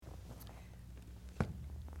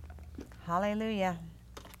Hallelujah.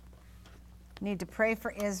 Need to pray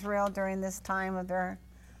for Israel during this time of their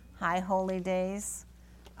high holy days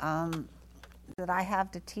that I have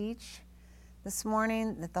to teach this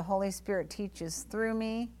morning, that the Holy Spirit teaches through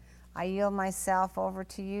me. I yield myself over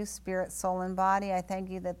to you, spirit, soul, and body. I thank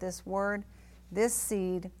you that this word, this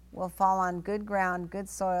seed, will fall on good ground, good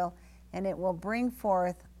soil, and it will bring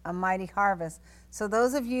forth a mighty harvest. So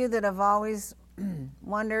those of you that have always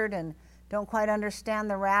wondered and don't quite understand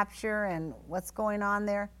the rapture and what's going on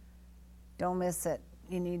there, don't miss it.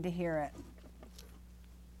 You need to hear it.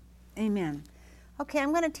 Amen. Okay,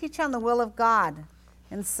 I'm going to teach on the will of God.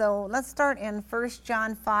 And so let's start in 1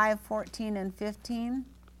 John 5:14 and 15.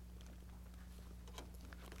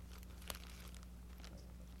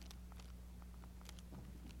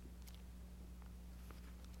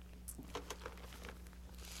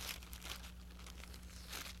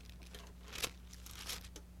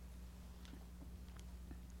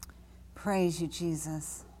 Praise you,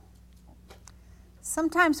 Jesus.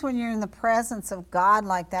 Sometimes when you're in the presence of God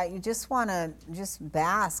like that, you just want to just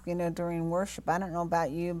bask, during worship. I don't know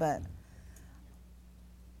about you, but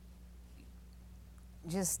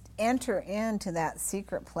just enter into that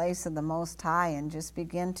secret place of the Most High and just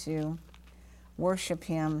begin to worship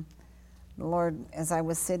Him. The Lord, as I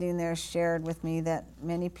was sitting there, shared with me that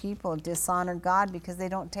many people dishonor God because they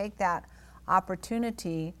don't take that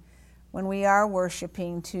opportunity when we are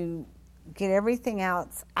worshiping to get everything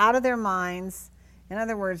out of their minds. In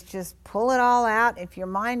other words, just pull it all out. If your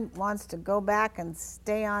mind wants to go back and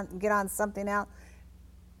get on something else,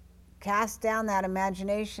 cast down that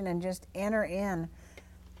imagination and just enter in.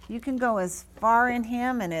 You can go as far in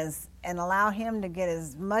Him and allow Him to get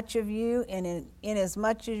as much of you and in as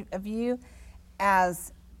much of you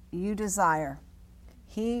as you desire.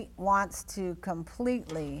 He wants to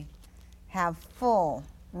completely have full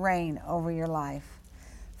reign over your life.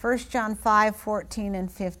 1 John 5:14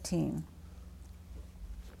 and 15.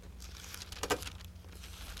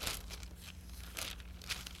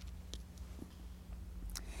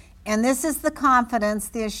 And this is the confidence,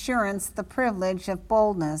 the assurance, the privilege of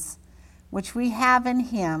boldness, which we have in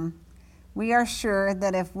Him. We are sure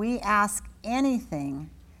that if we ask anything,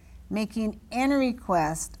 making any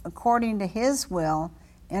request according to His will,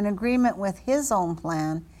 in agreement with His own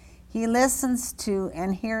plan, He listens to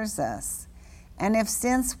and hears us. And if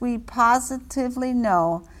since we positively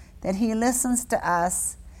know that He listens to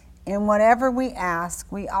us in whatever we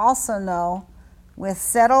ask, we also know with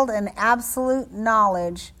settled and absolute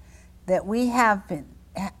knowledge that we have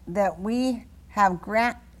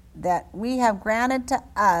granted to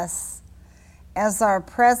us as our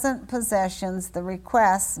present possessions the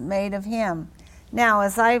requests made of Him. Now,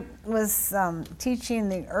 as I was teaching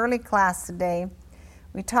the early class today,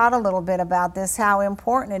 we taught a little bit about this, how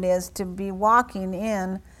important it is to be walking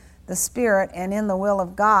in the Spirit and in the will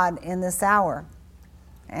of God in this hour.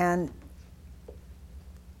 And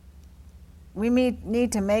we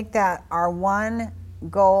need to make that our one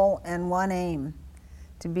goal and one aim,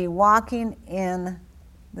 to be walking in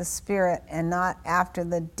the Spirit and not after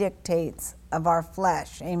the dictates of our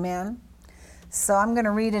flesh. Amen? So I'm going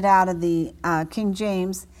to read it out of the King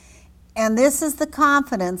James. And this is the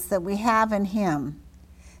confidence that we have in Him,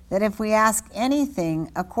 that if we ask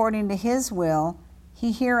anything according to His will,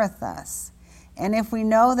 He heareth us. And if we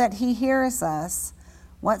know that He hears us,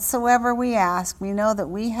 whatsoever we ask, we know that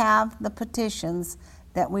we have the petitions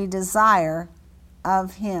that we desire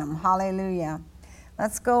of Him. Hallelujah.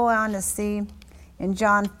 Let's go on to see in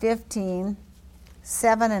John 15,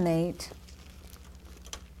 7 and 8.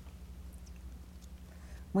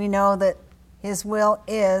 We know that His will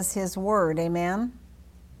is His word. Amen?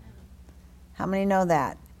 How many know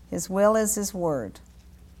that? His will is His word.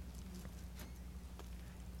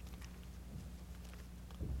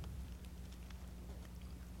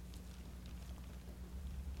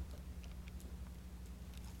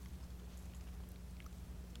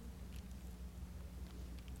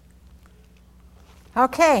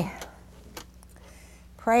 Okay.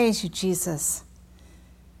 Praise you, Jesus.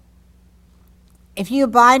 If you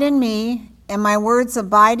abide in me, and my words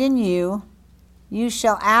abide in you, you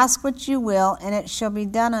shall ask what you will, and it shall be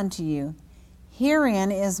done unto you.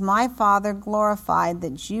 Herein is my Father glorified,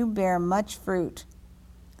 that you bear much fruit.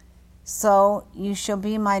 So you shall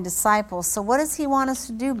be my disciples. So what does He want us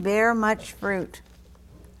to do? Bear much fruit.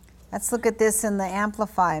 Let's look at this in the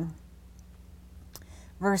Amplified.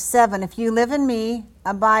 Verse 7, if you live in me,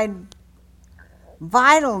 abide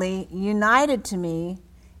vitally united to me,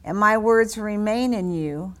 and my words remain in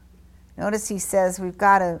you. Notice he says we've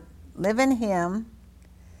got to live in Him,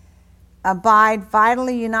 abide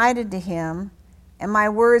vitally united to Him, and my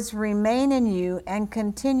words remain in you and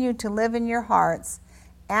continue to live in your hearts,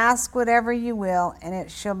 ask whatever you will, and it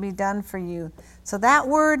shall be done for you. So that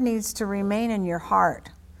word needs to remain in your heart.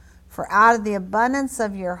 For out of the abundance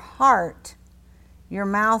of your heart, your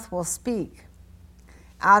mouth will speak.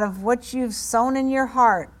 Out of what you've sown in your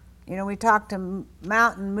heart. You know, we talked about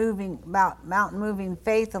mountain moving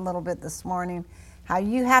faith a little bit this morning, how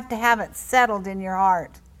you have to have it settled in your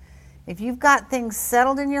heart. If you've got things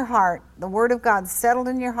settled in your heart, the Word of God settled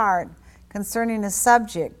in your heart concerning a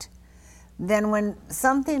subject, then when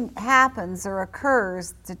something happens or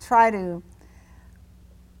occurs to try to,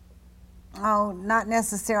 not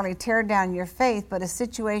necessarily tear down your faith, but a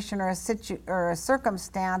situation or a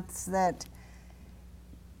circumstance that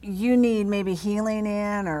you need maybe healing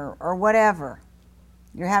in or whatever.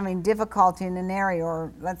 You're having difficulty in an area,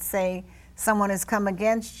 or let's say someone has come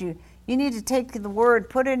against you. You need to take the word,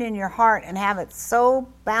 put it in your heart, and have it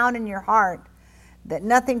so bound in your heart that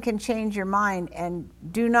nothing can change your mind, and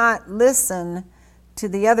do not listen to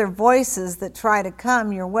the other voices that try to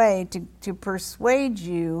come your way to persuade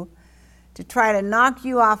you, to try to knock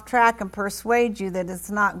you off track and persuade you that it's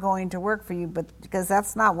not going to work for you, but because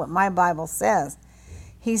that's not what my Bible says.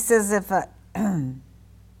 He says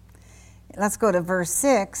let's go to verse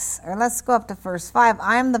 6, or let's go up to verse 5.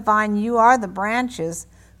 I am the vine, you are the branches.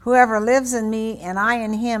 Whoever lives in me and I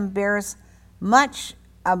in him bears much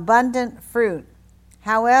abundant fruit.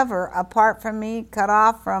 However, apart from me, cut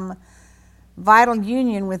off from vital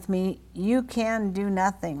union with me, you can do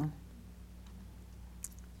nothing.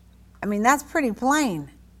 I mean, that's pretty plain.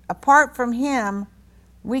 Apart from him,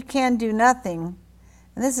 we can do nothing.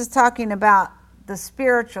 And this is talking about the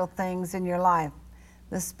spiritual things in your life,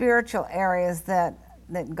 the spiritual areas that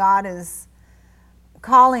God is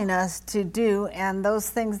calling us to do, and those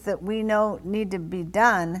things that we know need to be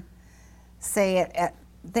done, say at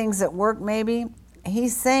things at work maybe.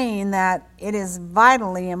 He's saying that it is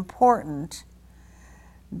vitally important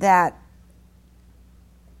that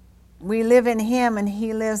we live in him and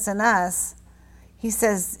he lives in us. He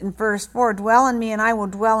says in verse 4, dwell in me and I will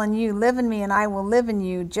dwell in you, live in me and I will live in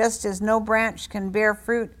you, just as no branch can bear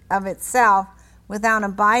fruit of itself without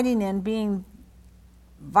abiding in, being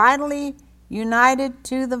vitally united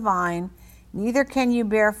to the vine, neither can you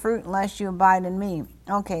bear fruit unless you abide in me.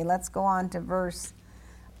 Okay, let's go on to verse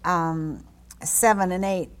 7 and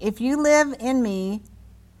 8. If you live in me,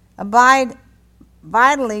 abide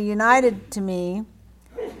vitally united to me,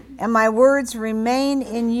 and my words remain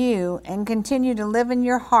in you and continue to live in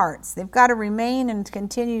your hearts. They've got to remain and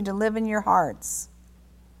continue to live in your hearts.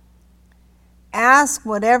 Ask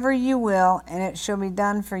whatever you will, and it shall be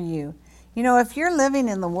done for you. You know, if you're living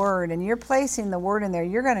in the Word and you're placing the Word in there,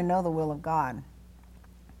 you're going to know the will of God.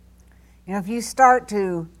 You know, if you start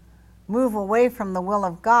to move away from the will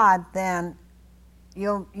of God, then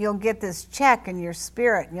you'll get this check in your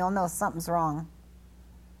spirit, and you'll know something's wrong.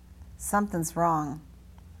 Something's wrong.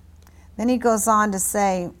 Then he goes on to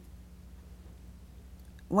say,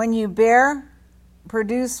 when you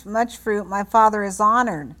produce much fruit, my Father is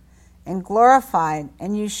honored and glorified,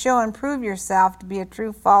 and you show and prove yourself to be a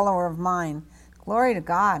true follower of mine. Glory to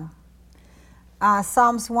God.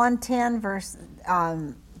 Psalms 110, verse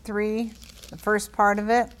 3, the first part of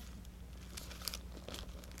it.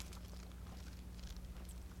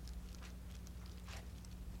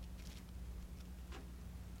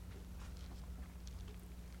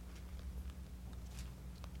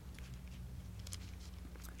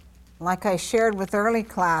 Like I shared with early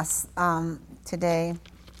class today,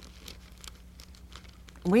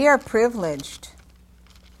 we are privileged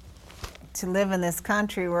to live in this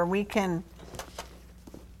country where we can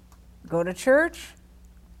go to church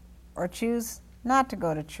or choose not to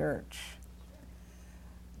go to church.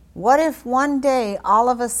 What if one day, all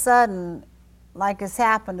of a sudden, like has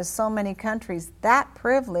happened to so many countries, that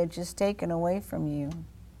privilege is taken away from you?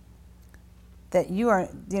 That you are,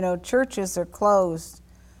 churches are closed.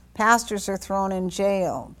 Pastors are thrown in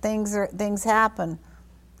jail. Things happen.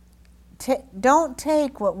 Don't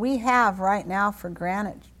take what we have right now for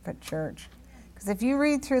granted, church. Because if you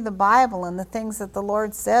read through the Bible and the things that the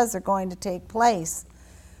Lord says are going to take place,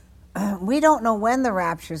 we don't know when the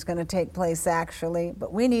rapture is going to take place actually,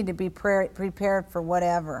 but we need to be prepared for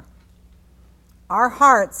whatever. Our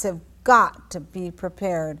hearts have got to be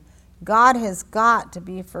prepared. God has got to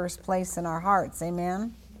be first place in our hearts.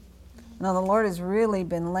 Amen? Now, the Lord has really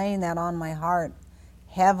been laying that on my heart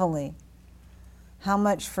heavily. How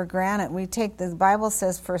much for granted we take. The Bible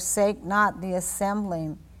says, forsake not the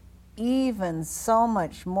assembling, even so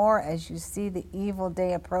much more as you see the evil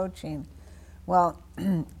day approaching. Well,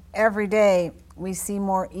 every day we see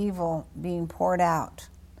more evil being poured out.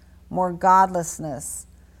 more godlessness,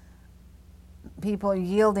 people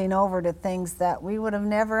yielding over to things that we would have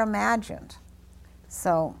never imagined.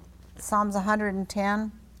 So, Psalms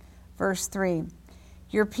 110, verse 3.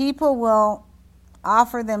 Your people will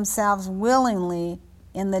offer themselves willingly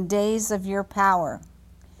in the days of your power.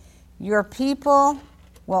 Your people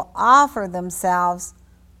will offer themselves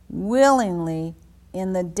willingly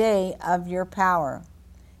in the day of your power,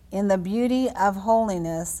 in the beauty of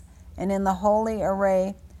holiness and in the holy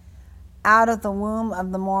array out of the womb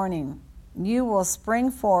of the morning. You will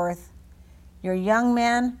spring forth, your young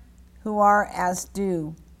men who are as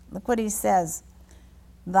dew. Look what he says.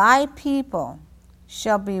 Thy people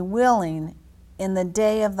shall be willing in the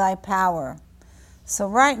day of thy power. So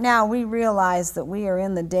right now we realize that we are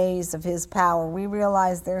in the days of his power. We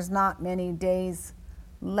realize there's not many days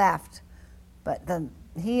left, but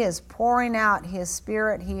he is pouring out his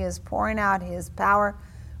spirit. He is pouring out his power.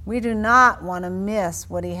 We do not want to miss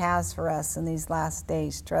what he has for us in these last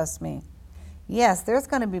days, trust me. Yes, there's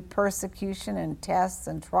going to be persecution and tests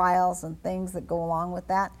and trials and things that go along with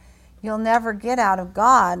that. You'll never get out of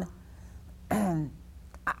God.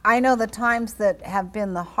 I know the times that have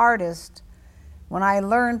been the hardest. When I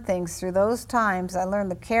learned things through those times, I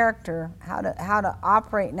learned the character, how to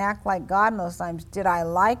operate and act like God in those times. Did I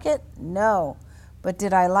like it? No. But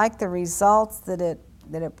did I like the results that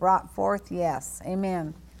it brought forth? Yes.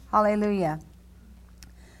 Amen. Hallelujah.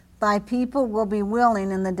 Thy people will be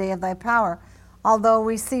willing in the day of thy power. Although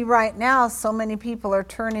we see right now so many people are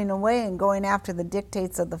turning away and going after the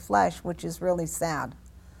dictates of the flesh, which is really sad.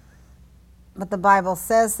 But the Bible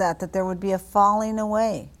says that there would be a falling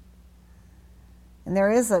away. And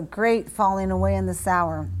there is a great falling away in this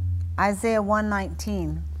hour. Isaiah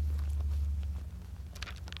 1:19.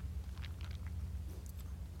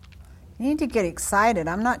 You need to get excited.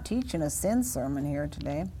 I'm not teaching a sin sermon here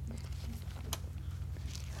today.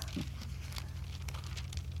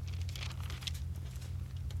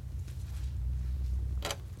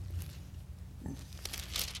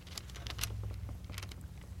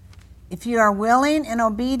 If you are willing and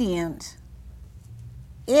obedient,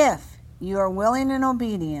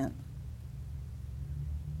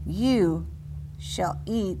 you shall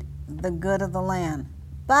eat the good of the land.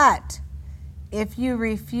 But if you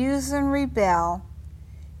refuse and rebel,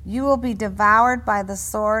 you will be devoured by the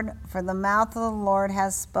sword, for the mouth of the Lord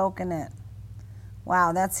has spoken it.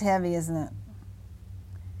 Wow, that's heavy, isn't it?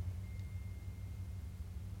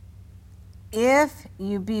 If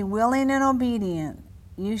you be willing and obedient,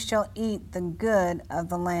 you shall eat the good of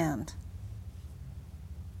the land.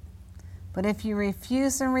 But if you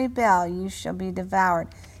refuse and rebel, you shall be devoured.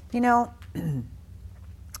 You know,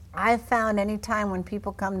 I've found any time when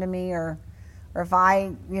people come to me or if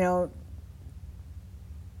I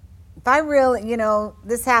really,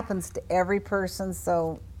 this happens to every person,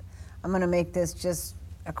 so I'm going to make this just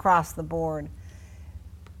across the board.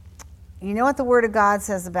 You know what the Word of God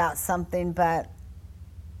says about something, but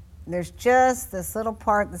there's just this little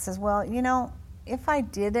part that says, well, if I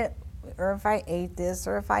did it, or if I ate this,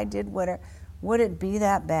 or if I did whatever, would it be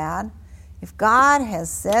that bad? If God has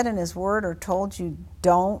said in his word or told you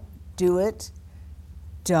don't do it,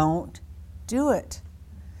 don't do it.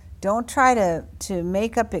 Don't try to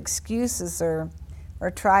make up excuses or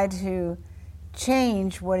try to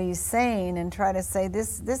change what he's saying and try to say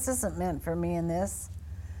this isn't meant for me in this.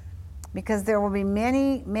 Because there will be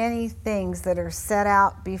many, many things that are set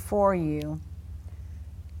out before you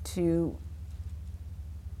to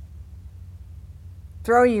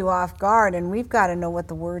throw you off guard, and we've got to know what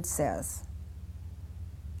the Word says.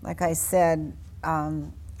 Like I said,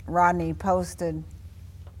 Rodney posted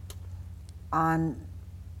on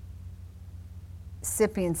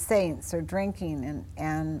sipping saints or drinking,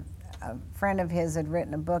 and a friend of his had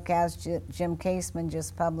written a book, as Jim Caseman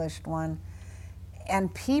just published one.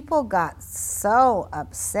 And people got so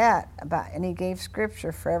upset about, and he gave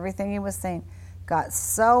scripture for everything he was saying, got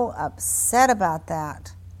so upset about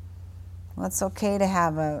that. Well, it's okay to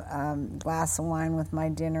have a glass of wine with my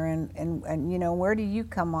dinner, and where do you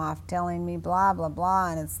come off telling me blah, blah,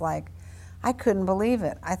 blah? And it's like, I couldn't believe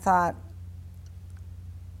it. I thought,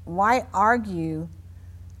 why argue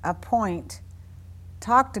a point?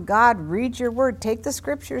 Talk to God, read your word, take the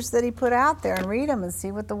scriptures that he put out there and read them and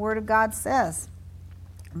see what the Word of God says.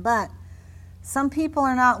 But some people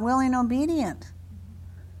are not willing and obedient.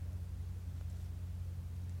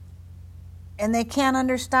 And they can't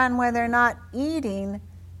understand why they're not eating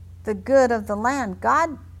the good of the land.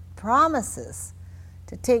 God promises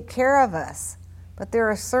to take care of us, but there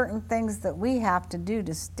are certain things that we have to do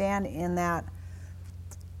to stand in that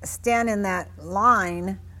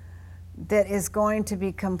line that is going to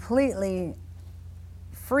be completely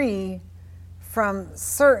free from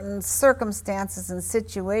certain circumstances and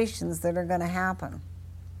situations that are going to happen.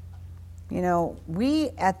 You know,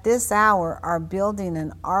 we at this hour are building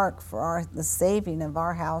an ark for the saving of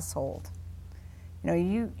our household. You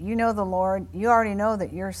know, you know the Lord. You already know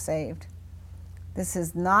that you're saved. This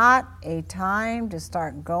is not a time to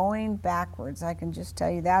start going backwards. I can just tell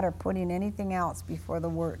you that, or putting anything else before the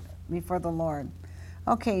Lord.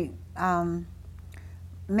 Okay,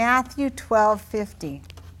 Matthew 12:50.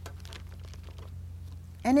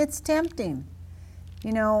 And it's tempting.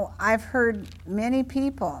 You know, I've heard many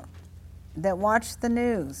people that watch the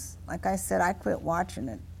news. Like I said, I quit watching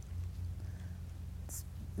it.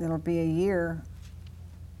 It'll be a year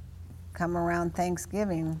come around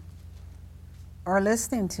Thanksgiving, or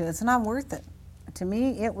listening to it. It's not worth it. To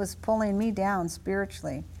me, it was pulling me down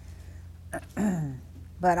spiritually.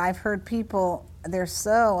 But I've heard people, they're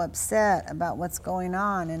so upset about what's going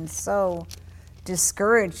on and so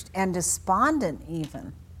discouraged and despondent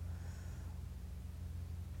even.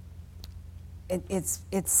 It's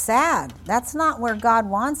sad. That's not where God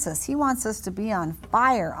wants us. He wants us to be on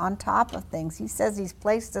fire, on top of things. He says He's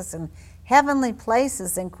placed us in heavenly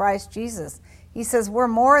places in Christ Jesus. He says we're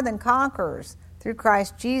more than conquerors through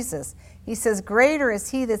Christ Jesus. He says greater is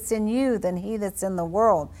He that's in you than he that's in the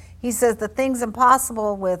world. He says the things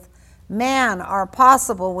impossible with man are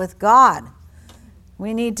possible with God.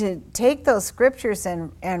 We need to take those scriptures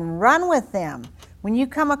and run with them. When you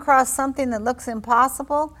come across something that looks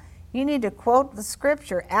impossible, you need to quote the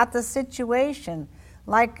scripture at the situation.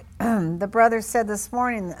 Like the brother said this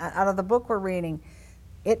morning out of the book we're reading,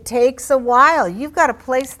 it takes a while. You've got to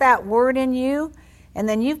place that word in you, and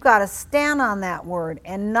then you've got to stand on that word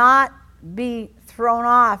and not be thrown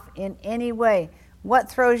off in any way. What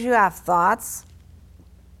throws you off? Thoughts.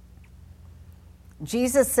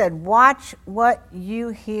 Jesus said, watch what you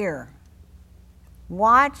hear.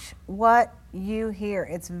 Watch what you hear.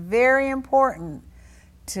 It's very important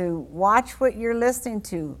to watch what you're listening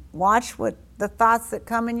to. Watch what the thoughts that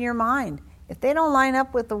come in your mind. If they don't line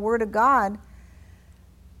up with the Word of God,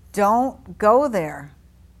 don't go there.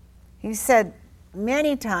 He said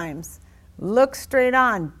many times, look straight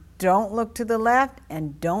on. Don't look to the left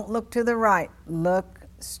and don't look to the right. Look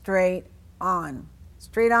straight on.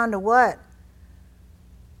 Straight on to what?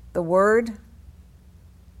 The Word.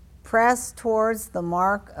 Press towards the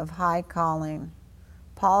mark of high calling.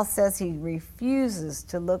 Paul says he refuses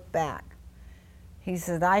to look back. He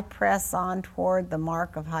said, I press on toward the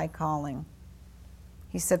mark of high calling.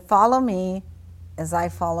 He said, follow me as I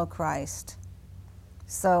follow Christ.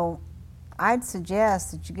 So I'd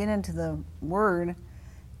suggest that you get into the Word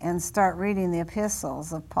and start reading the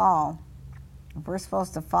epistles of Paul. If we're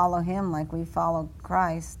supposed to follow him like we follow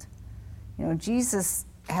Christ. You know, Jesus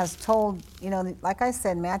has told, you know, like I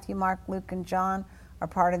said, Matthew, Mark, Luke, and John are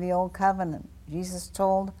part of the Old Covenant. Jesus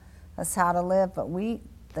told us how to live, but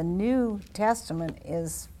the New Testament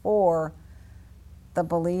is for the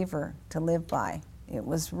believer to live by. It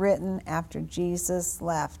was written after Jesus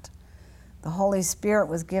left. The Holy Spirit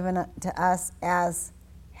was given to us as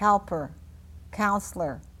helper,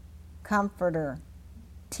 counselor, comforter,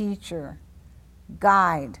 teacher,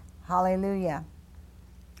 guide. Hallelujah.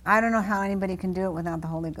 I don't know how anybody can do it without the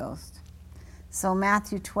Holy Ghost. So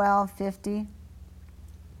Matthew 12:50.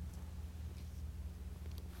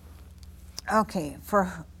 Okay,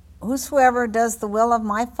 for whosoever does the will of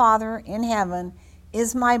my Father in heaven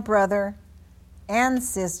is my brother and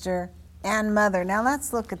sister and mother. Now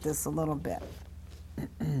let's look at this a little bit.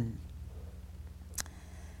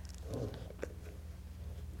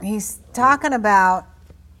 He's talking about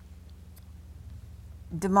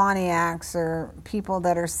demoniacs or people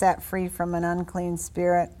that are set free from an unclean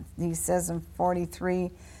spirit. He says in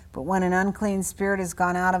 43, but when an unclean spirit has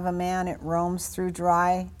gone out of a man, it roams through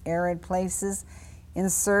dry, arid places in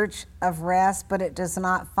search of rest, but it does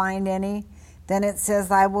not find any. Then it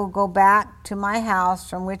says, I will go back to my house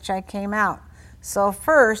from which I came out. So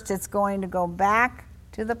first, it's going to go back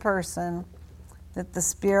to the person that the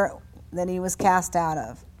spirit that he was cast out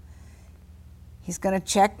of. He's going to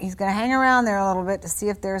check, he's going to hang around there a little bit to see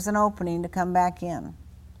if there's an opening to come back in.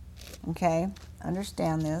 Okay,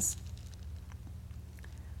 understand this.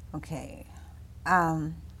 Okay.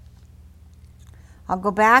 I'll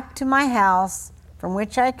go back to my house from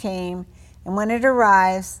which I came, and when it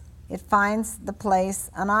arrives, it finds the place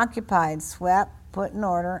unoccupied, swept, put in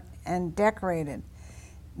order, and decorated.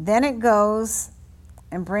 Then it goes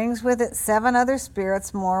and brings with it 7 other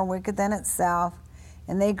spirits more wicked than itself,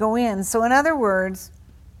 and they go in. So in other words,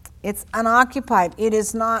 it's unoccupied. It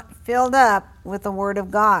is not filled up with the Word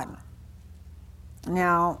of God.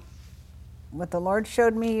 Now, what the Lord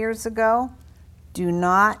showed me years ago, Do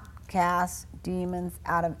not cast demons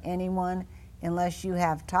out of anyone unless you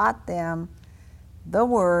have taught them the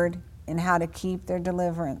word and how to keep their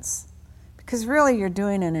deliverance. Because really you're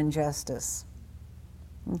doing an injustice.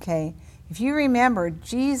 Okay? If you remember,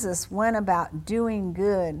 Jesus went about doing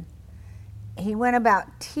good. He went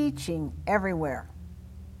about teaching everywhere.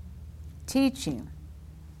 Teaching.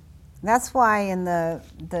 That's why in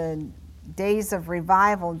the days of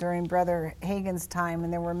revival during Brother Hagin's time,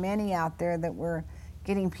 and there were many out there that were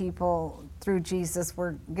getting people through Jesus,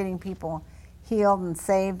 were getting people healed and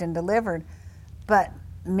saved and delivered. But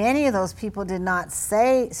many of those people did not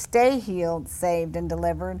stay healed, saved, and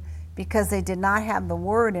delivered because they did not have the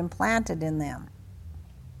word implanted in them.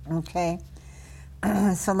 Okay?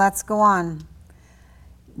 So let's go on.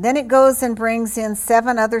 Then it goes and brings in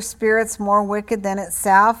 7 other spirits more wicked than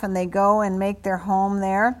itself, and they go and make their home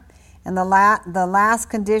there. And the last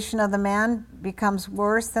condition of the man becomes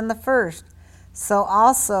worse than the first. So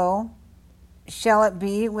also shall it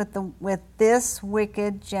be with this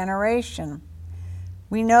wicked generation.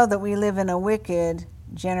 We know that we live in a wicked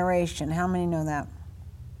generation. How many know that?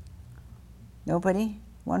 Nobody?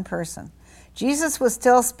 One person. Jesus was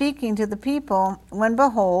still speaking to the people when,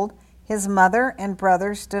 behold, his mother and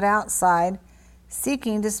brothers stood outside,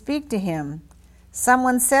 seeking to speak to him.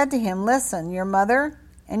 Someone said to him, "Listen, your mother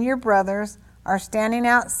and your brothers are standing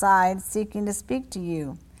outside, seeking to speak to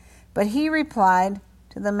you." But he replied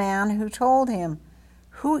to the man who told him,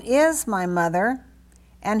 "Who is my mother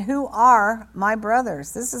and who are my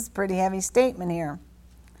brothers?" This is a pretty heavy statement here.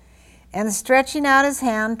 And stretching out his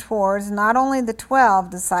hand towards not only the 12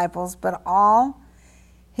 disciples, but all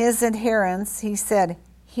his adherents, he said,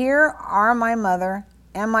 "Here are my mother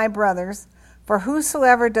and my brothers, for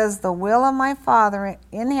whosoever does the will of my Father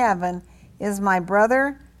in heaven is my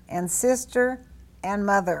brother and sister and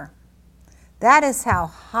mother." That is how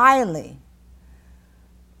highly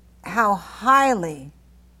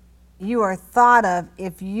you are thought of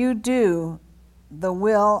if you do the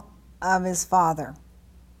will of his Father.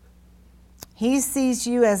 He sees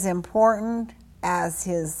you as important as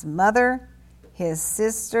his mother, his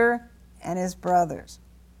sister, and his brothers.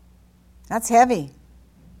 That's heavy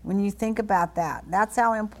when you think about that. That's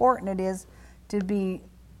how important it is to be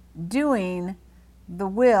doing the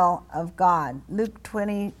will of God. Luke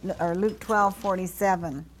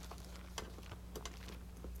 12:47.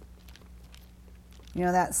 You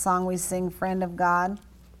know that song we sing, "Friend of God"?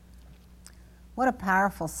 What a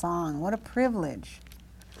powerful song. What a privilege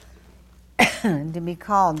to be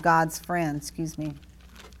called God's friend.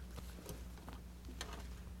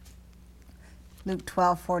 Luke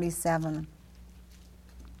 12:47.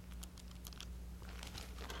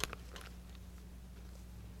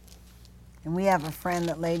 And we have a friend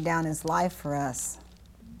that laid down his life for us.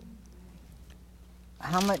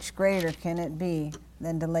 How much greater can it be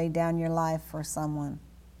than to lay down your life for someone?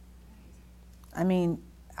 I mean,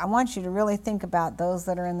 I want you to really think about those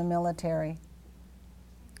that are in the military.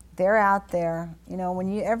 They're out there. You know,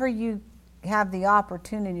 whenever you have the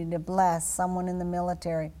opportunity to bless someone in the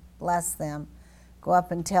military, bless them. Go up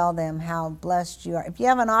and tell them how blessed you are. If you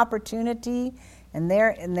have an opportunity and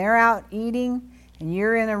they're out eating and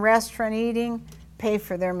you're in a restaurant eating, pay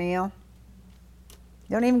for their meal.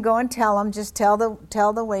 Don't even go and tell them. Just tell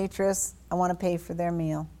the waitress, "I want to pay for their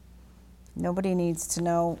meal." Nobody needs to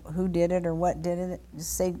know who did it or what did it.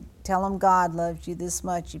 Just tell them God loves you this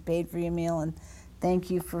much. You paid for your meal, and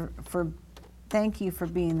thank you for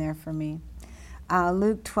being there for me.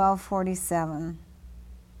 Luke 12:47.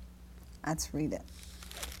 Let's read it.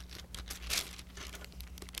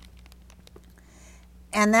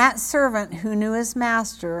 And that servant who knew his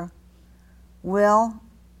master's will,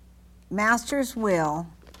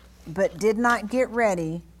 but did not get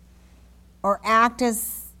ready or act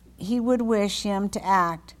as he would wish him to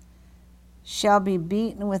act, shall be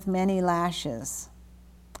beaten with many lashes.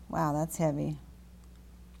 Wow, that's heavy.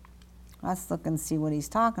 Let's look and see what he's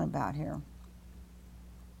talking about here.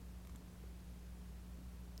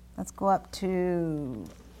 Let's go up to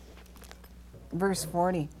verse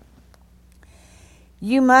 40.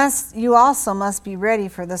 You also must be ready,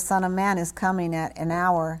 for the Son of Man is coming at an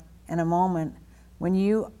hour and a moment when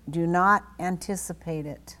you do not anticipate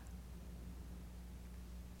it.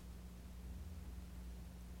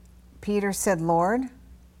 Peter said, "Lord,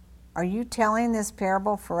 are you telling this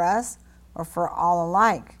parable for us or for all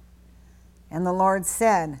alike?" And the Lord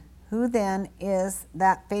said, "Who then is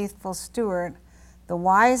that faithful steward, the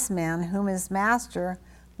wise man, whom his master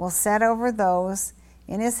will set over those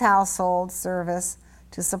in his household service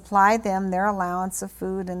to supply them their allowance of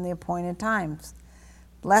food in the appointed times?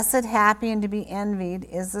 Blessed, happy, and to be envied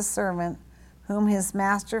is the servant whom his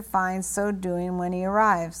master finds so doing when he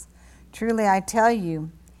arrives. Truly I tell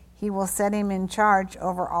you, he will set him in charge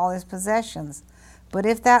over all his possessions. But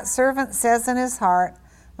if that servant says in his heart,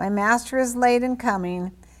 my master is late in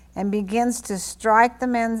coming, and begins to strike the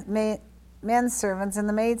men servants and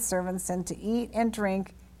the maidservants, and to eat and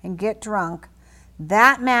drink and get drunk,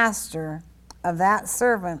 that master of that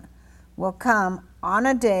servant will come on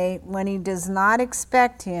a day when he does not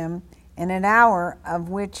expect him, in an hour of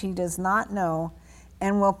which he does not know,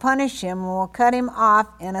 and will punish him, and will cut him off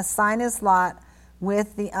and assign his lot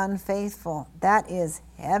with the unfaithful. That is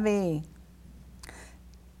heavy.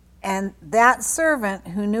 And that servant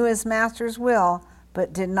who knew his master's will,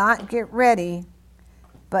 but did not get ready,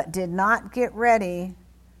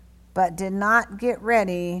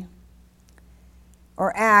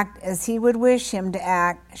 or act as he would wish him to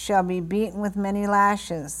act, shall be beaten with many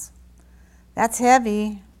lashes. That's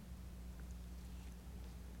heavy.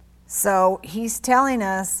 So he's telling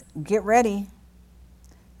us, get ready.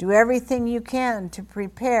 Do everything you can to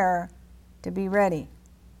prepare to be ready,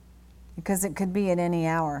 because it could be at any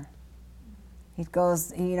hour. He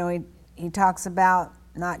goes, he talks about,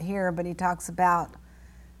 not here, but he talks about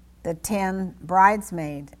the 10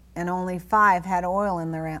 bridesmaids, and only 5 had oil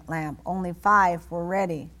in their lamp. Only 5 were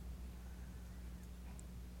ready.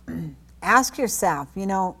 Ask yourself,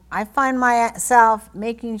 I find myself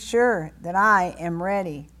making sure that I am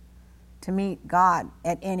ready to meet God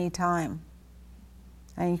at any time.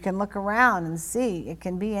 And you can look around and see it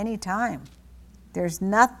can be any time. There's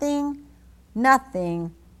nothing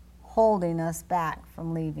holding us back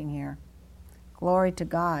from leaving here. Glory to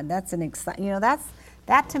God. That's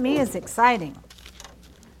that to me is exciting.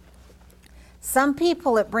 Some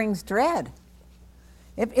people it brings dread.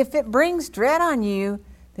 If it brings dread on you,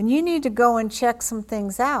 then you need to go and check some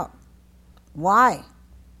things out. Why?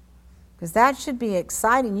 Because that should be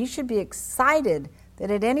exciting. You should be excited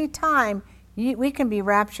that at any time we can be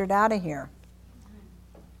raptured out of here.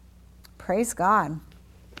 Praise God.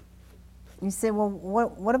 You say, well,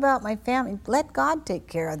 what about my family? Let God take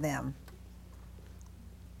care of them.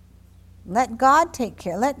 Let God take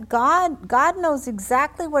care. God knows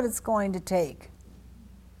exactly what it's going to take.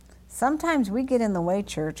 Sometimes we get in the way,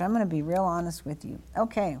 church. I'm going to be real honest with you.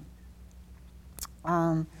 Okay.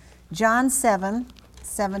 John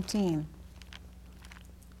 7:17.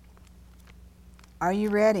 Are you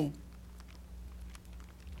ready?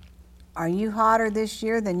 Are you hotter this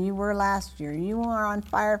year than you were last year? You are on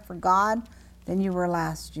fire for God than you were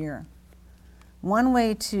last year. One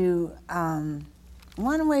way to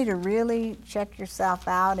really check yourself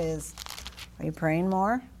out is, are you praying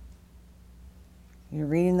more? Are you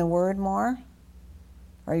reading the Word more?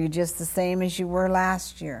 Or are you just the same as you were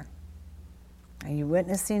last year? Are you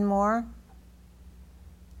witnessing more?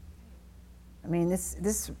 I mean,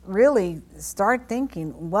 this really, start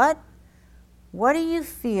thinking, what do you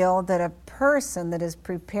feel that a person that is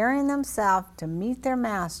preparing themselves to meet their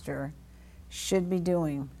master should be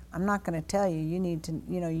doing? I'm not going to tell you. You need to,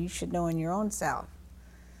 you should know in your own self.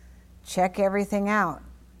 Check everything out.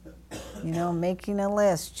 Making a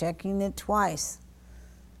list, checking it twice.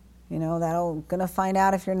 That'll gonna find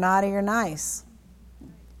out if you're naughty or nice.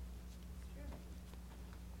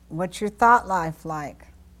 What's your thought life like?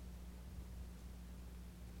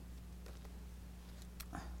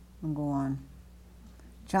 I'll go on.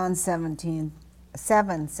 John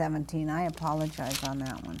 7:17. I apologize on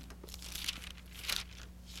that one.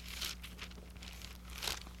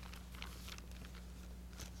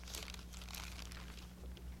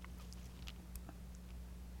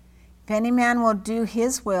 If any man will do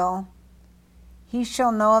his will, he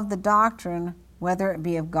shall know of the doctrine, whether it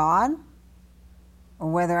be of God,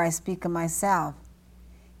 or whether I speak of myself.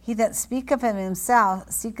 He that speaketh of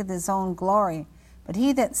himself seeketh his own glory, but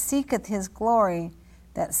he that seeketh his glory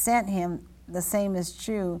that sent him, the same is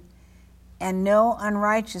true, and no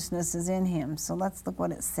unrighteousness is in him. So let's look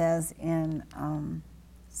what it says in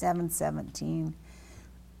 7:17.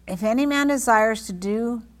 If any man desires to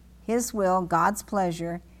do his will, God's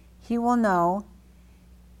pleasure, he will know,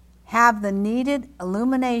 have the needed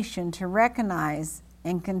illumination to recognize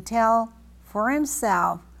and can tell for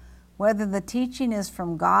himself whether the teaching is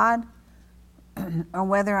from God or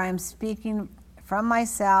whether I am speaking from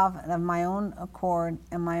myself and of my own accord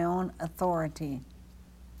and my own authority.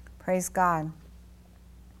 Praise God.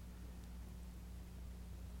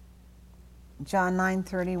 John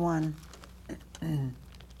 9:31.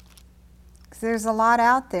 There's a lot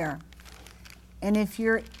out there. And if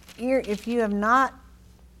you have not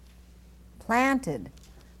planted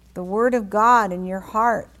the Word of God in your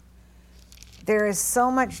heart, there is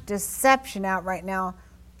so much deception out right now.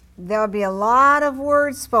 there'll be a lot of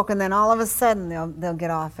words spoken, then all of a sudden they'll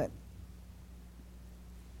get off it.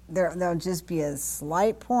 There'll just be a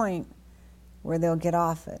slight point where they'll get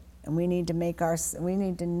off it. And we need to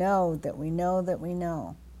know that we know that we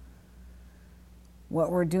know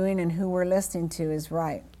what we're doing and who we're listening to is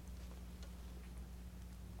right.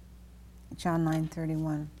 John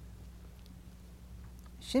 9:31.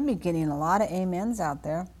 Should be getting a lot of amens out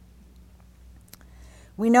there.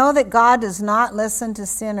 We know that God does not listen to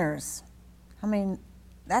sinners. I mean,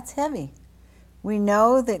 that's heavy. We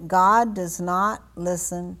know that God does not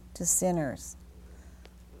listen to sinners.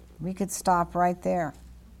 We could stop right there.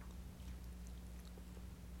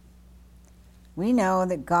 We know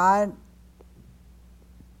that God,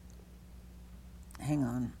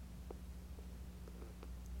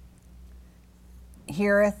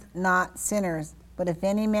 heareth not sinners. But if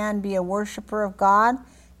any man be a worshipper of God,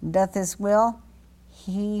 and doth his will,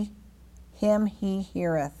 him he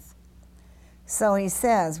heareth. So he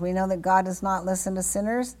says, we know that God does not listen to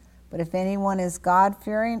sinners, but if anyone is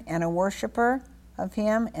God-fearing and a worshiper of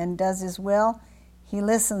him and does his will, he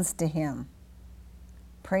listens to him.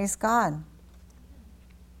 Praise God.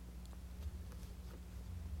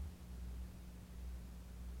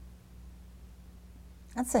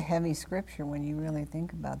 That's a heavy scripture when you really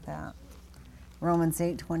think about that. Romans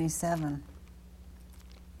 8:27.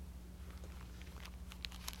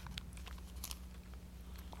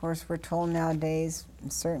 Of course, we're told nowadays in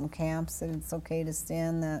certain camps that it's okay to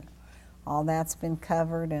sin, that all that's been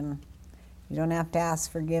covered and you don't have to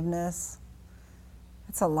ask forgiveness.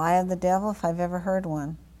 That's a lie of the devil if I've ever heard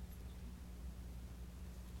one.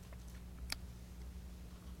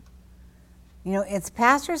 You know, it's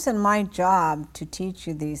pastors and my job to teach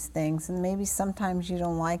you these things, and maybe sometimes you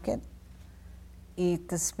don't like it. Eat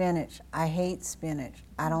the spinach. I hate spinach.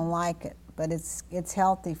 I don't like it, but it's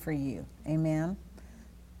healthy for you. Amen?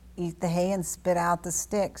 Eat the hay and spit out the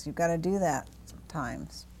sticks. You've got to do that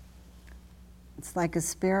sometimes. It's like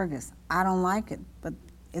asparagus. I don't like it, but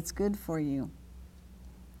it's good for you.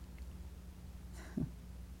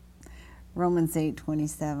 Romans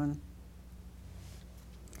 8:27.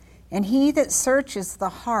 And he that searcheth the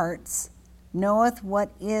hearts knoweth what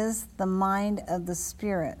is the mind of the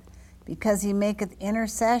Spirit, because he maketh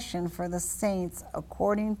intercession for the saints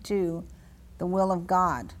according to the will of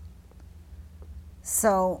God.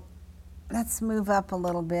 So let's move up a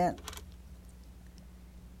little bit.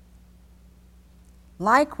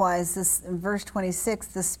 Likewise, this in verse 26,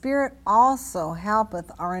 the Spirit also helpeth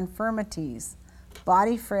our infirmities,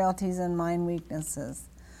 body frailties, and mind weaknesses.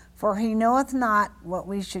 For he knoweth not what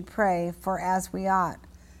we should pray for as we ought,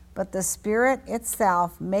 but the Spirit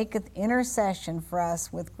itself maketh intercession for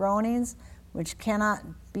us with groanings which cannot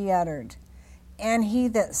be uttered. And he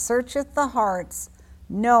that searcheth the hearts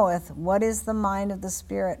knoweth what is the mind of the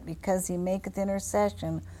Spirit, because he maketh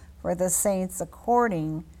intercession for the saints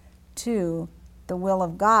according to the will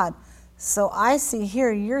of God. So I see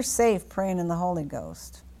here you're safe praying in the Holy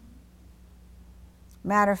Ghost.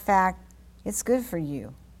 Matter of fact, it's good for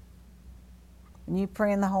you. When you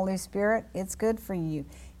pray in the Holy Spirit, it's good for you.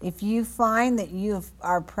 If you find that you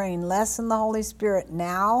are praying less in the Holy Spirit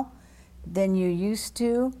now than you used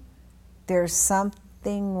to, there's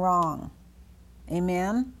something wrong.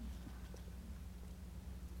 Amen?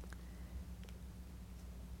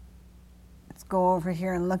 Let's go over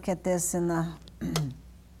here and look at this in the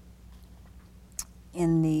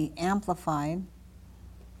Amplified.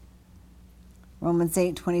 Romans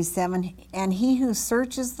 8:27, and he who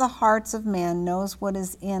searches the hearts of men knows what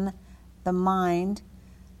is in the mind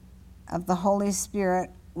of the Holy Spirit,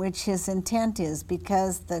 which his intent is,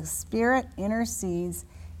 because the Spirit intercedes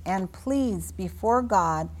and pleads before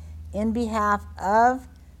God in behalf of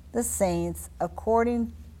the saints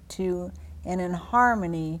according to and in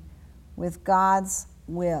harmony with God's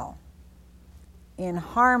will. In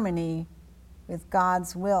harmony with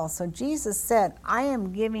God's will. So Jesus said, I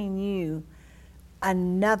am giving you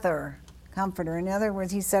another comforter. In other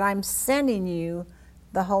words, he said, I'm sending you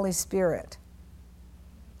the Holy Spirit.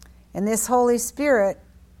 And this Holy Spirit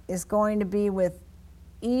is going to be with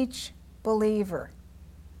each believer.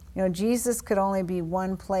 You know, Jesus could only be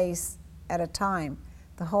one place at a time.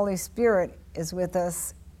 The Holy Spirit is with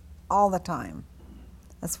us all the time.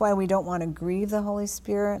 That's why we don't want to grieve the Holy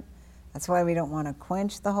Spirit. That's why we don't want to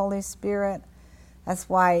quench the Holy Spirit. That's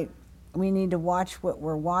why we need to watch what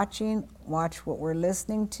we're watching, watch what we're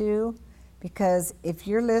listening to, because if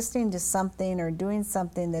you're listening to something or doing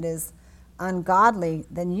something that is ungodly,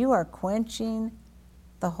 then you are quenching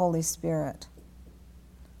the Holy Spirit.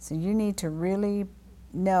 So you need to really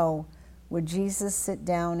know, would Jesus sit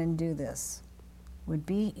down and do this? Would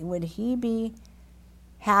he be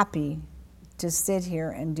happy to sit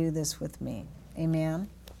here and do this with me. Amen.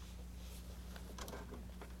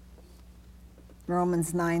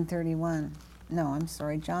 Romans 9:31. No, I'm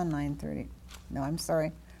sorry, John 9:30. No, I'm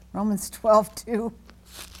sorry. Romans 12:2.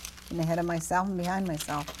 I'm ahead of myself and behind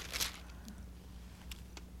myself.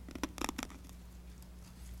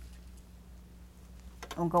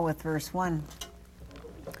 I'll go with verse 1.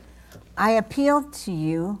 I appeal to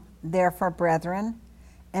you, therefore, brethren,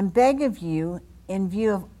 and beg of you, in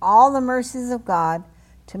view of all the mercies of God,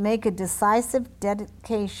 to make a decisive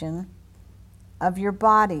dedication of your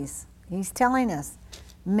bodies. He's telling us,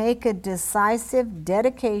 make a decisive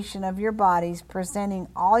dedication of your bodies, presenting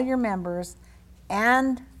all your members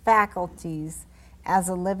and faculties as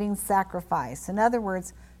a living sacrifice. In other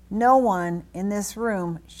words, no one in this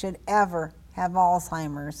room should ever have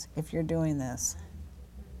Alzheimer's if you're doing this.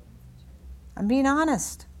 I'm being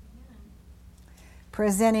honest.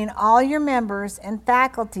 Presenting all your members and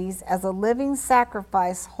faculties as a living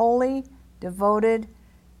sacrifice, holy, devoted,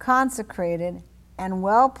 consecrated, and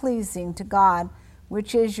well-pleasing to God,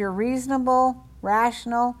 which is your reasonable,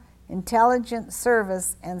 rational, intelligent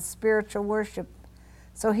service and spiritual worship.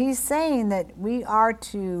 So he's saying that we are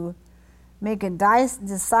to make a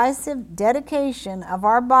decisive dedication of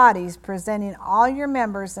our bodies, presenting all your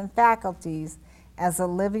members and faculties as a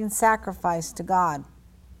living sacrifice to God.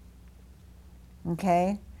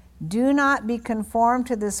 Okay? Do not be conformed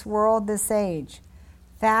to this world, this age,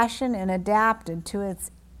 fashioned and adapted to its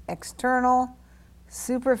external,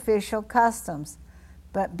 superficial customs,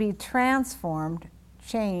 but be transformed,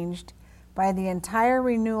 changed by the entire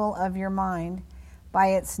renewal of your mind, by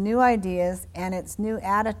its new ideas and its new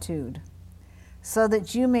attitude, so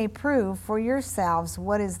that you may prove for yourselves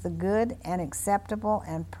what is the good and acceptable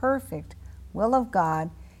and perfect will of God,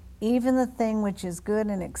 even the thing which is good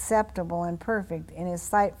and acceptable and perfect in His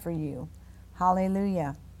sight for you.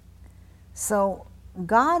 Hallelujah. So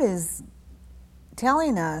God is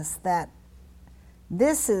telling us that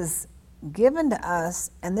this is given to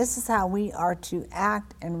us, and this is how we are to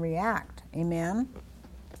act and react. Amen?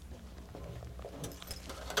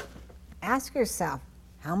 Ask yourself,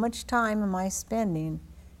 how much time am I spending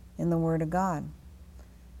in the Word of God?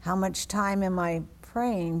 How much time am I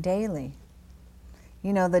praying daily?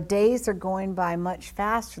 You know, the days are going by much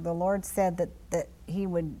faster. The Lord said that He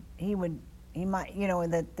might, you know,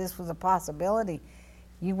 that this was a possibility.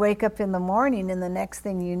 You wake up in the morning and the next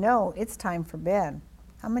thing you know, it's time for bed.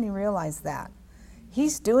 How many realize that?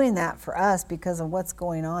 He's doing that for us because of what's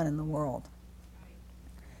going on in the world.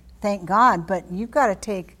 Thank God, but you've got to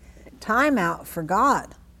take time out for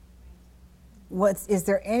God. Is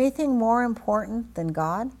there anything more important than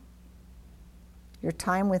God? Your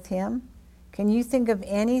time with Him? Can you think of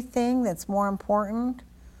anything that's more important?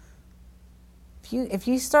 If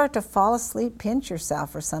you start to fall asleep, pinch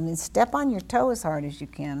yourself or something. Step on your toe as hard as you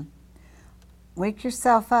can. Wake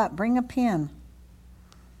yourself up. Bring a pen.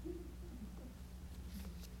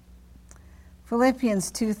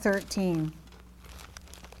 Philippians 2:13.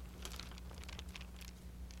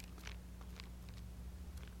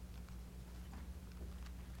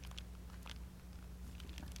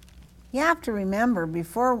 You have to remember,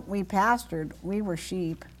 before we pastored, we were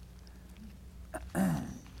sheep.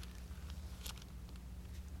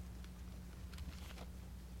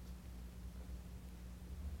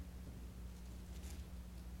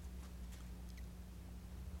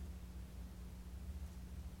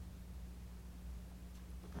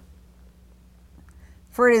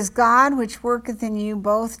 For it is God which worketh in you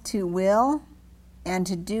both to will and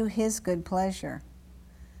to do His good pleasure.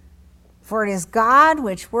 For it is God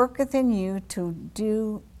which worketh in you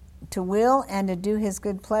to will and to do His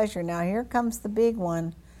good pleasure. Now here comes the big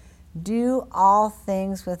one. Do all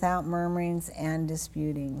things without murmurings and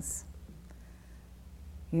disputings.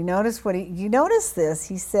 You notice this.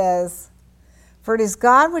 He says, for it is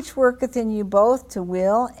God which worketh in you both to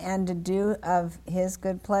will and to do of His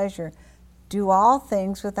good pleasure. Do all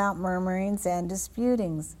things without murmurings and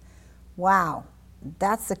disputings. Wow,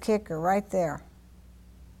 that's the kicker right there.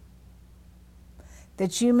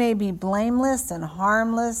 That you may be blameless and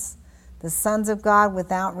harmless, the sons of God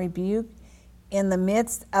without rebuke, in the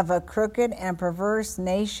midst of a crooked and perverse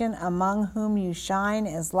nation, among whom you shine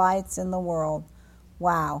as lights in the world.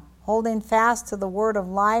 Wow. Holding fast to the word of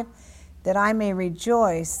life, that I may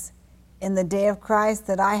rejoice in the day of Christ,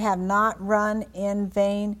 that I have not run in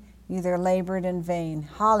vain, neither labored in vain.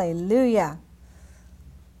 Hallelujah.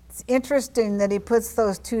 It's interesting that he puts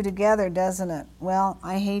those two together, doesn't it? Well,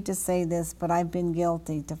 I hate to say this, but I've been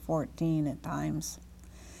guilty to 14 at times.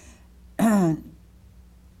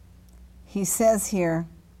 He says here,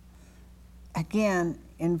 again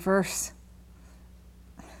in verse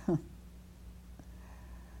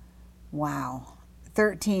Wow.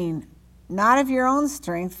 13. Not of your own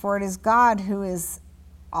strength, for it is God who is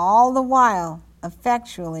all the while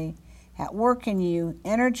effectually at work in you,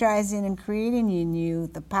 energizing and creating in you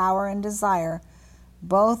the power and desire,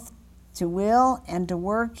 both to will and to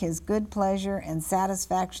work his good pleasure and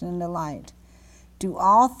satisfaction and delight. Do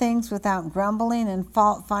all things without grumbling and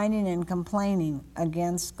fault-finding and complaining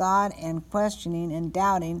against God and questioning and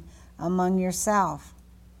doubting among yourself,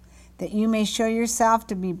 that you may show yourself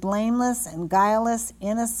to be blameless and guileless,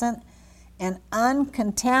 innocent, and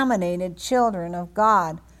uncontaminated children of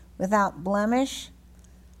God, without blemish,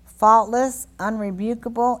 faultless,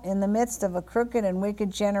 unrebukable, in the midst of a crooked and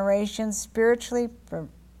wicked generation, spiritually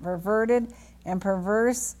perverted and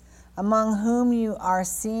perverse, among whom you are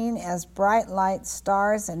seen as bright light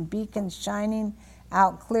stars and beacons shining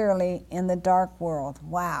out clearly in the dark world.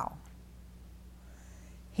 Wow.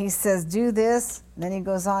 He says, do this. Then he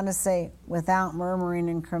goes on to say, without murmuring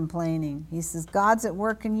and complaining. He says, God's at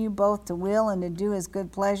work in you both to will and to do his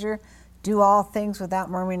good pleasure. Do all things without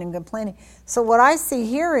murmuring and complaining. So what I see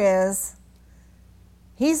here is,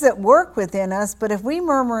 he's at work within us, but if we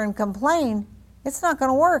murmur and complain, it's not going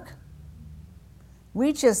to work.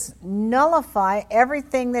 We just nullify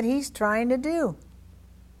everything that he's trying to do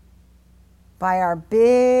by our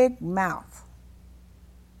big mouth.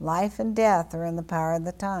 Life and death are in the power of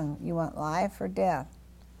the tongue. You want life or death?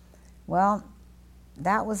 Well,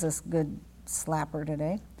 that was a good slapper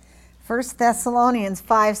today. 1 Thessalonians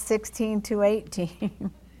 5:16-18.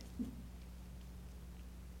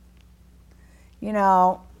 You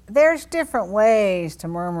know, there's different ways to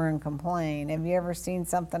murmur and complain. Have you ever seen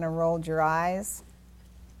something and rolled your eyes?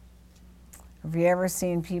 Have you ever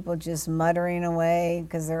seen people just muttering away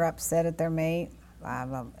because they're upset at their mate,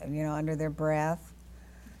 under their breath?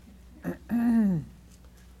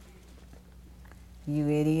 You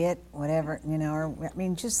idiot, whatever,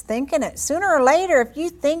 just thinking it. Sooner or later, if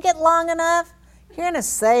you think it long enough, you're going to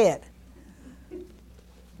say it.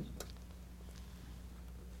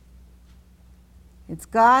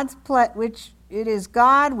 It is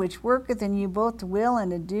God which worketh in you both to will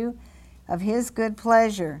and to do of his good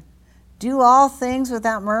pleasure. Do all things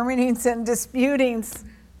without murmurings and disputings.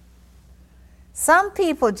 Some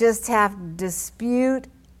people just have to dispute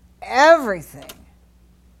everything.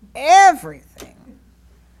 Everything.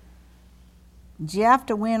 Do you have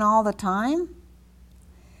to win all the time?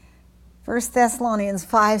 1 Thessalonians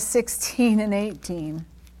 5:16-18.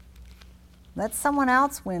 Let someone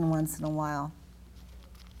else win once in a while.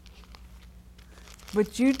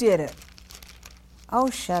 But you did it.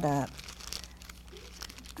 Oh, shut up.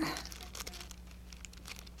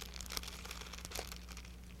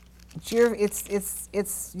 It's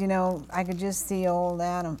I could just see old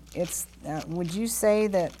Adam. Would you say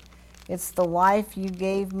that it's the wife you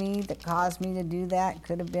gave me that caused me to do that?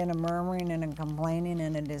 Could have been a murmuring and a complaining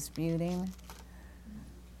and a disputing.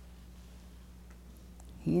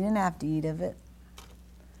 He didn't have to eat of it.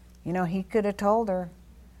 He could have told her,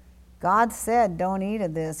 God said, don't eat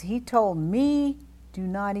of this. He told me, do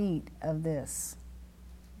not eat of this.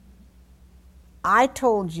 I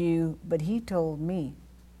told you, but he told me.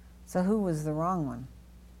 So who was the wrong one?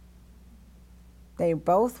 They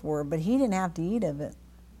both were, but he didn't have to eat of it.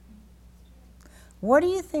 What do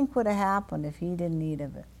you think would have happened if he didn't eat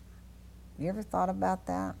of it? You ever thought about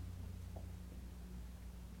that?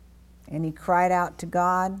 And he cried out to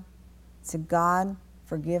God, said, God,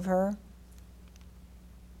 forgive her.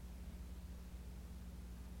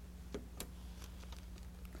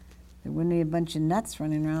 There wouldn't be a bunch of nuts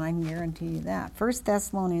running around, I can guarantee you that. 1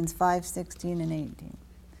 Thessalonians 5:16-18.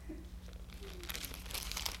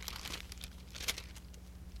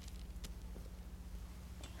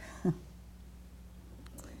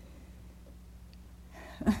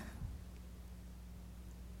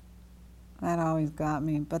 That always got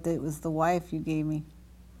me, but it was the wife you gave me.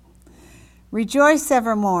 Rejoice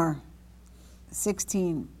evermore.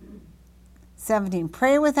 16. 17.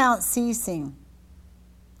 Pray without ceasing.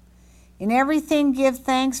 In everything give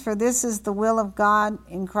thanks, for this is the will of God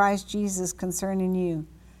in Christ Jesus concerning you.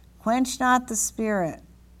 Quench not the spirit.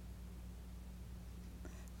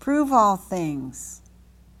 Prove all things.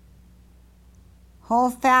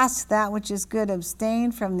 Hold fast that which is good.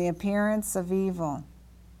 Abstain from the appearance of evil.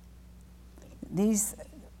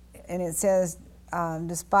 And it says,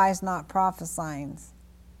 despise not prophesying,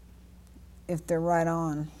 if they're right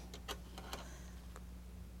on.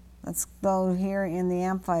 Let's go here in the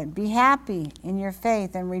Amplified. Be happy in your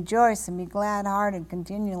faith and rejoice and be glad-hearted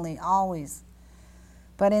continually, always.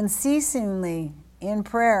 But unceasingly in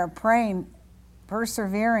prayer, praying,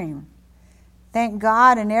 persevering. Thank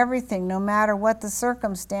God in everything, no matter what the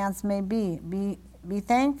circumstance may be. be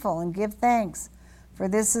thankful and give thanks, for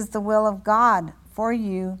this is the will of God for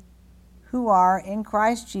you who are in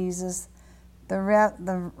Christ Jesus, the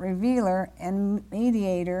revealer and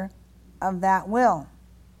mediator of that will.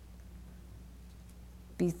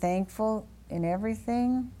 Be thankful in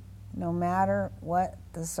everything, no matter what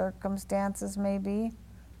the circumstances may be.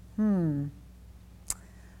 Wonder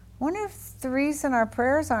if the reason our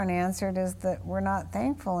prayers aren't answered is that we're not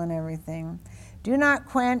thankful in everything. Do not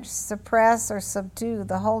quench, suppress, or subdue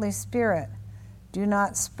the Holy Spirit. Do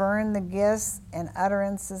not spurn the gifts and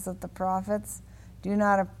utterances of the prophets. Do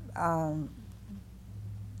not,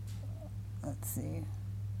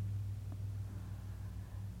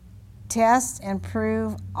 test and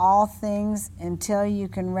prove all things until you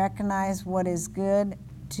can recognize what is good.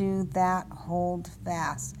 To that hold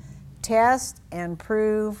fast. Test and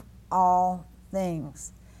prove all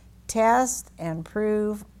things. Test and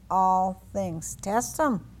prove all things. Test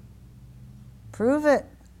them. Prove it.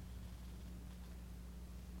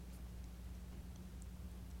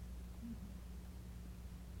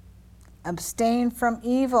 Abstain from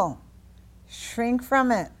evil. Shrink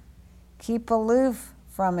from it. Keep aloof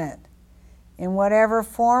from it, in whatever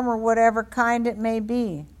form or whatever kind it may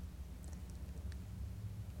be.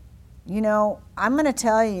 You know, I'm going to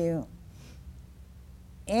tell you,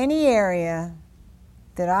 any area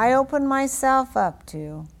that I open myself up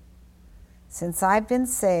to since I've been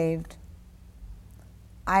saved,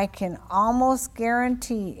 I can almost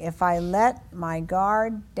guarantee if I let my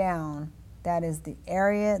guard down, that is the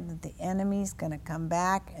area that the enemy's going to come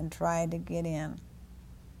back and try to get in.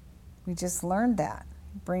 We just learned that.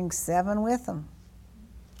 Bring 7 with him.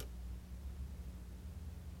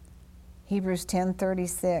 Hebrews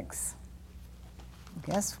 10:36.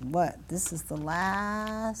 Guess what? This is the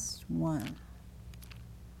last one.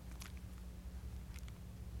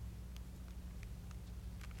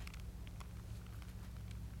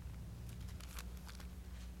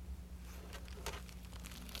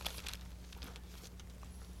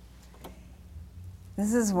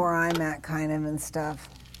 This is where I'm at kind of and stuff.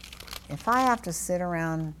 If I have to sit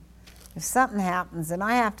around, if something happens and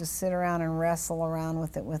I have to sit around and wrestle around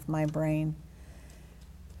with it with my brain,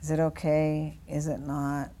 is it okay? Is it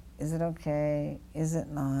not? Is it okay? Is it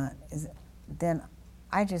not? Is it? Then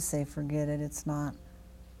I just say, forget it, it's not.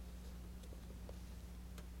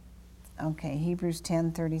 Okay, Hebrews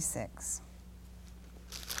 10:36.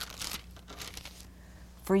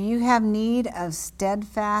 For you have need of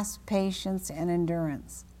steadfast patience and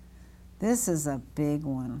endurance. This is a big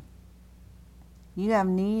one. You have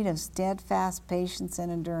need of steadfast patience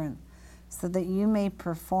and endurance, so that you may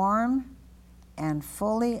perform and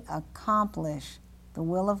fully accomplish the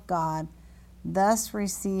will of God, thus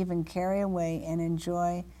receive and carry away and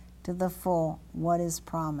enjoy to the full what is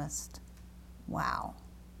promised. Wow.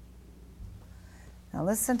 Now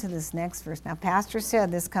listen to this next verse. Now, Pastor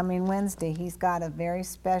said this coming Wednesday, he's got a very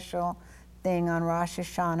special thing on Rosh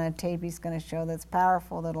Hashanah, a tape he's going to show that's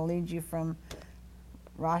powerful, that'll lead you from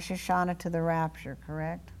Rosh Hashanah to the rapture,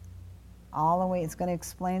 correct? All the way, it's going to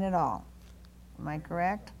explain it all. Am I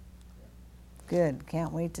correct? Good,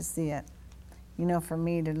 can't wait to see it. You know, for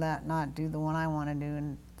me to not do the one I want to do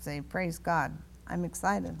and say, praise God, I'm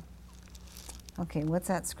excited. Okay, what's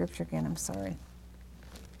that scripture again? I'm sorry.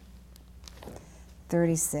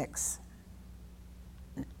 36.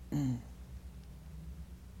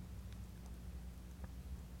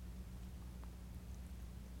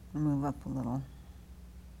 Move up a little.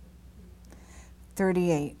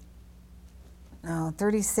 38. No,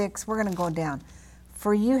 36. We're going to go down.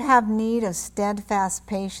 For you have need of steadfast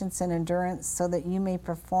patience and endurance, so that you may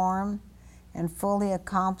perform and fully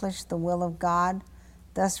accomplish the will of God,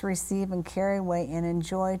 thus receive and carry away and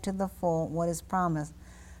enjoy to the full what is promised.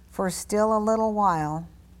 For still a little while,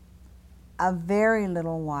 a very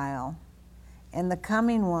little while, and the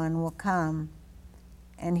coming one will come,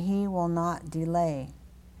 and he will not delay.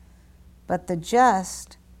 But the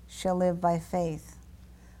just shall live by faith.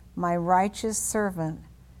 My righteous servant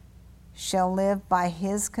shall live by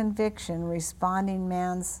his conviction, respecting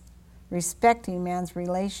man's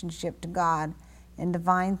relationship to God and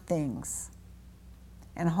divine things,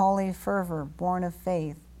 and holy fervor born of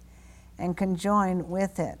faith, and conjoined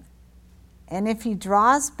with it. And if he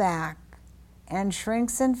draws back and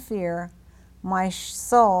shrinks in fear, my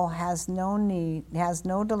soul has no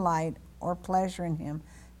delight or pleasure in him.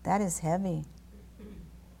 That is heavy.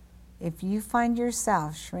 If you find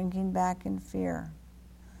yourself shrinking back in fear,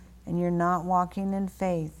 and you're not walking in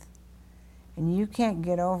faith, and you can't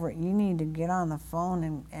get over it, you need to get on the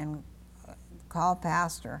phone and call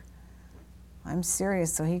Pastor. I'm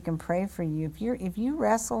serious, so he can pray for you. If you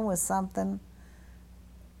wrestle with something,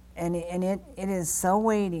 And it is so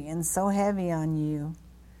weighty and so heavy on you.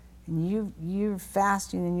 And you're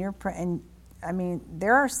fasting and and I mean,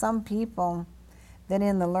 there are some people that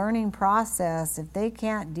in the learning process, if they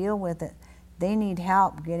can't deal with it, they need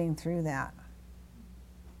help getting through that.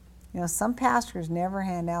 You know, some pastors never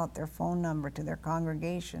hand out their phone number to their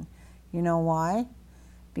congregation. You know why?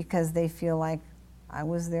 Because they feel like, I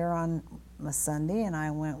was there on a Sunday and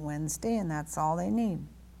I went Wednesday and that's all they need.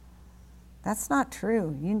 That's not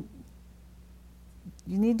true. You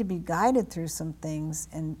need to be guided through some things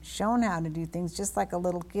and shown how to do things, just like a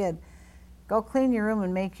little kid. Go clean your room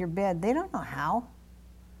and make your bed. They don't know how.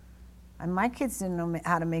 And my kids didn't know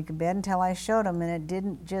how to make a bed until I showed them, and it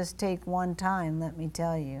didn't just take one time, let me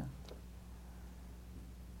tell you.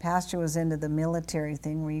 Pastor was into the military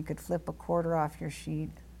thing where you could flip a quarter off your sheet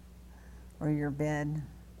or your bed.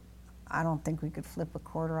 I don't think we could flip a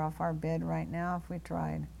quarter off our bed right now if we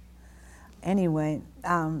tried. Anyway,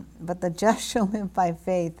 but the just shall live by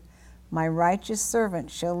faith. My righteous servant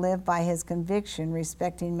shall live by his conviction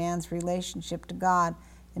respecting man's relationship to God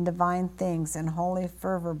in divine things and holy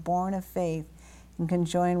fervor born of faith and can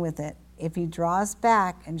join with it. If he draws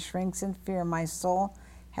back and shrinks in fear, my soul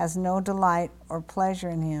has no delight or pleasure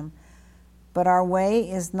in him. But our way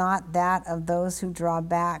is not that of those who draw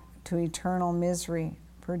back to eternal misery,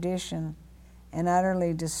 perdition, and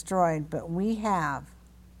utterly destroyed, but we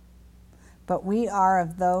are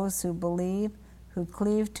of those who believe, who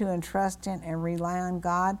cleave to and trust in and rely on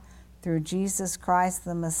God through Jesus Christ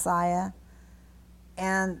the Messiah,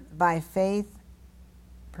 and by faith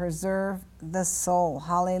preserve the soul.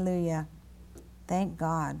 Hallelujah. Thank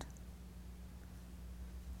God.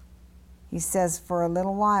 He says, for a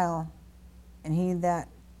little while, and he that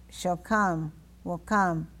shall come will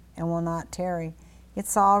come and will not tarry.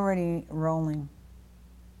 It's already rolling.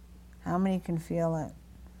 How many can feel it?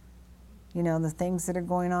 You know, the things that are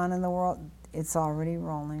going on in the world, it's already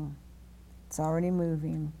rolling. It's already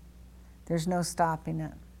moving. There's no stopping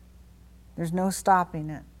it. There's no stopping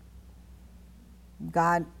it.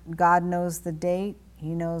 God knows the date.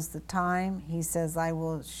 He knows the time. He says, I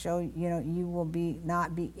will show you, you will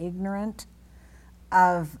not be ignorant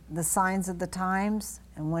of the signs of the times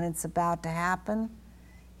and when it's about to happen.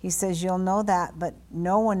 He says, you'll know that, but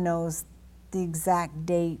no one knows the exact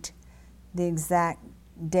date, the exact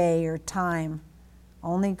day or time.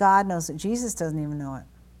 Only God knows it. Jesus doesn't even know it.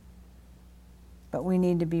 But we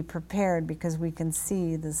need to be prepared because we can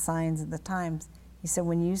see the signs of the times. He said,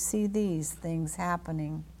 when you see these things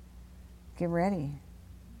happening, get ready.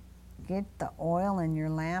 Get the oil in your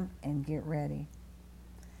lamp and get ready.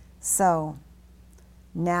 So,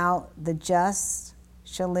 now the just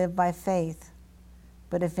shall live by faith.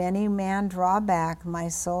 But if any man draw back, my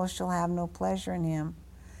soul shall have no pleasure in him.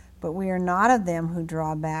 But we are not of them who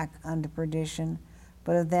draw back unto perdition,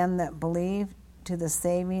 but of them that believe to the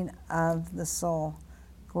saving of the soul.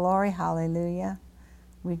 Glory, hallelujah.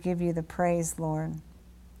 We give you the praise, Lord.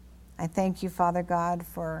 I thank you, Father God,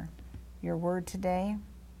 for your word today.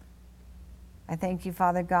 I thank you,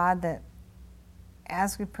 Father God, that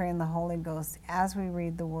as we pray in the Holy Ghost, as we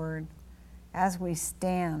read the word, as we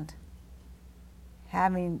stand,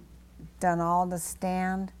 having done all to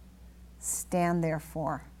stand, stand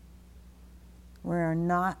therefore. We are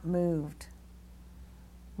not moved.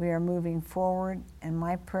 We are moving forward, and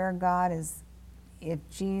my prayer, God, is if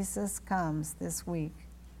Jesus comes this week,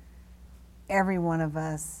 every one of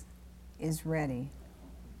us is ready.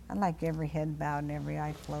 I'd like every head bowed and every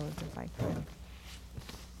eye closed if I could.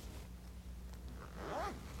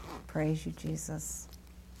 Praise you, Jesus.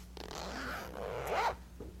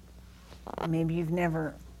 Maybe you've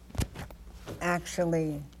never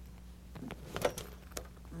actually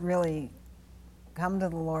really come to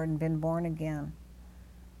the Lord and been born again.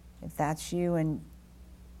 If that's you,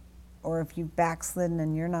 or if you've backslidden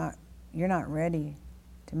and you're not ready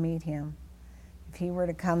to meet him, if he were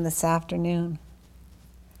to come this afternoon,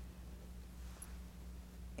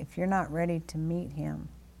 if you're not ready to meet him,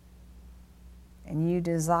 and you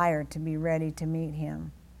desire to be ready to meet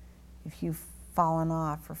him, if you've fallen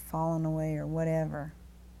off or fallen away or whatever,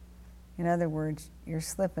 in other words, you're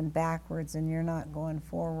slipping backwards and you're not going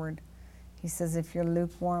forward, he says, if you're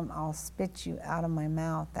lukewarm, I'll spit you out of my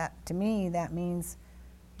mouth. That, to me, that means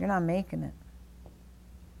you're not making it.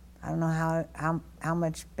 I don't know how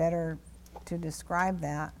much better to describe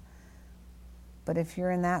that. But if you're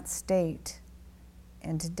in that state,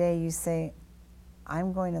 and today you say,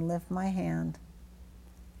 I'm going to lift my hand,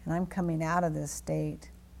 and I'm coming out of this state,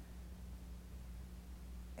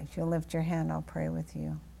 if you'll lift your hand, I'll pray with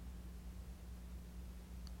you.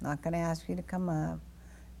 Not going to ask you to come up.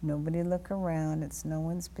 Nobody look around. It's no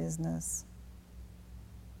one's business.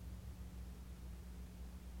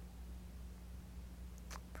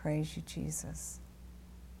 Praise you, Jesus.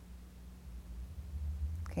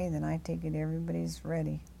 Okay, then I take it everybody's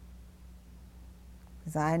ready.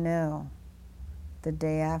 Because I know the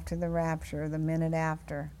day after the rapture, the minute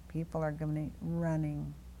after, people are going to be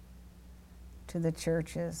running to the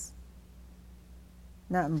churches.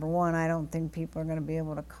 Number one, I don't think people are going to be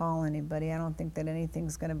able to call anybody. I don't think that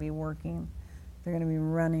anything's going to be working. They're going to be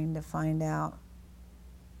running to find out.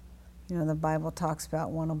 You know, the Bible talks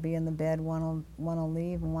about one will be in the bed, one will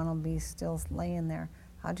leave, and one will be still laying there.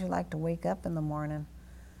 How'd you like to wake up in the morning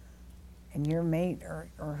and your mate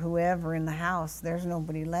or whoever in the house, there's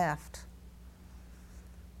nobody left?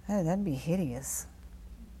 Hey, that'd be hideous.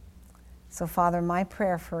 So, Father, my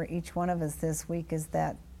prayer for each one of us this week is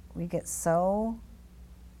that we get so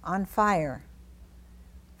on fire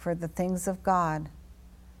for the things of God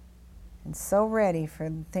and so ready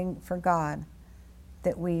for God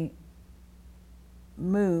that we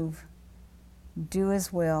move, do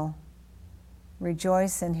His will,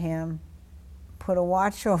 rejoice in Him, put a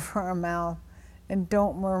watch over our mouth, and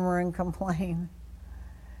don't murmur and complain.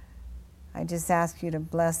 I just ask you to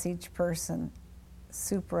bless each person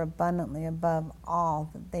super abundantly above all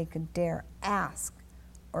that they could dare ask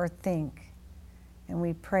or think. And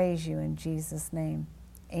we praise you in Jesus' name.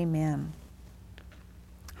 Amen.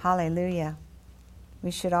 Hallelujah.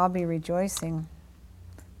 We should all be rejoicing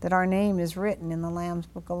that our name is written in the Lamb's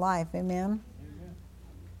Book of Life. Amen? Amen.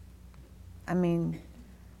 I mean,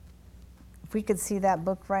 if we could see that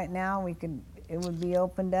book right now, it would be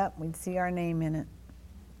opened up. We'd see our name in it.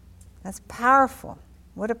 That's powerful.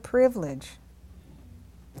 What a privilege.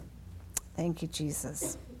 Thank you,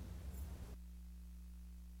 Jesus.